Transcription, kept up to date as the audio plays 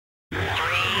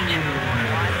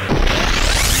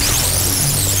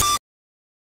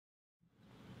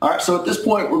Alright, so at this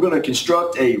point we're going to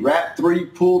construct a wrap 3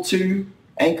 pull 2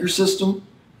 anchor system.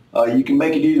 You can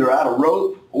make it either out of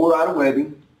rope or out of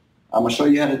webbing. I'm going to show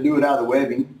you how to do it out of the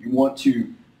webbing. You want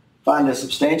to find a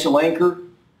substantial anchor,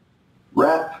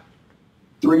 wrap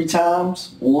 3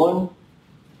 times, 1,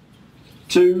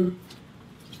 2,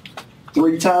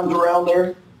 3 times around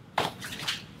there.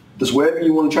 This webbing,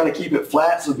 you want to try to keep it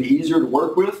flat so it'll be easier to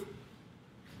work with.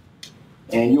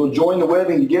 And you'll join the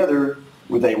webbing together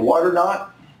with a water knot.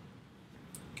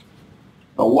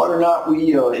 A water knot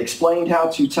we explained how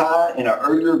to tie in an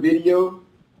earlier video.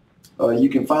 You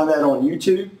can find that on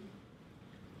YouTube.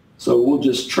 So we'll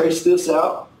just trace this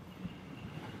out.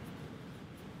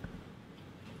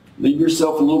 Leave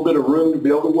yourself a little bit of room to be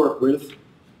able to work with.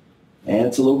 And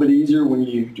it's a little bit easier when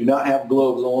you do not have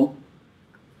gloves on.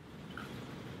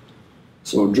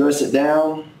 So dress it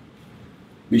down.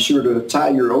 Be sure to tie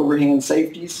your overhand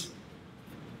safeties.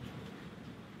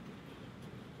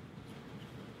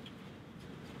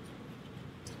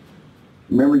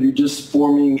 Remember, you're just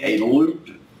forming a loop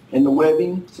in the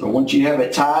webbing. So once you have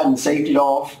it tied and safetied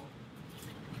off,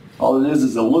 all it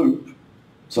is a loop.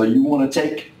 So you want to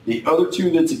take the other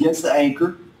 2 that's against the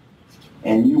anchor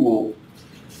and you will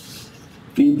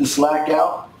feed the slack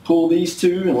out, pull these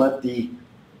 2 and let the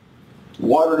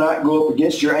water knot go up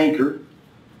against your anchor.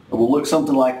 It will look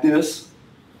something like this.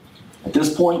 At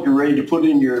this point you're ready to put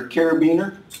in your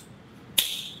carabiner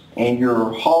and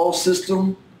your haul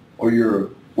system or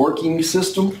your working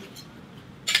system.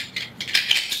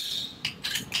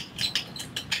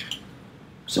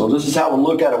 So this is how it will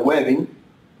look out of webbing.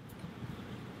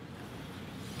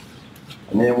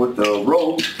 And then with the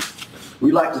rope,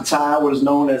 we like to tie what is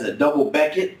known as a double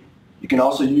Becket. You can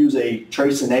also use a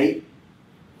trace and 8,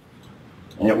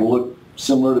 and it will look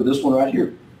similar to this one right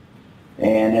here.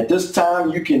 And at this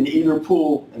time you can either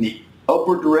pull in the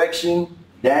upward direction,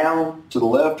 down, to the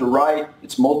left or right.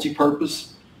 It's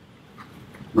multi-purpose.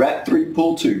 Wrap 3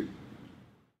 pull 2.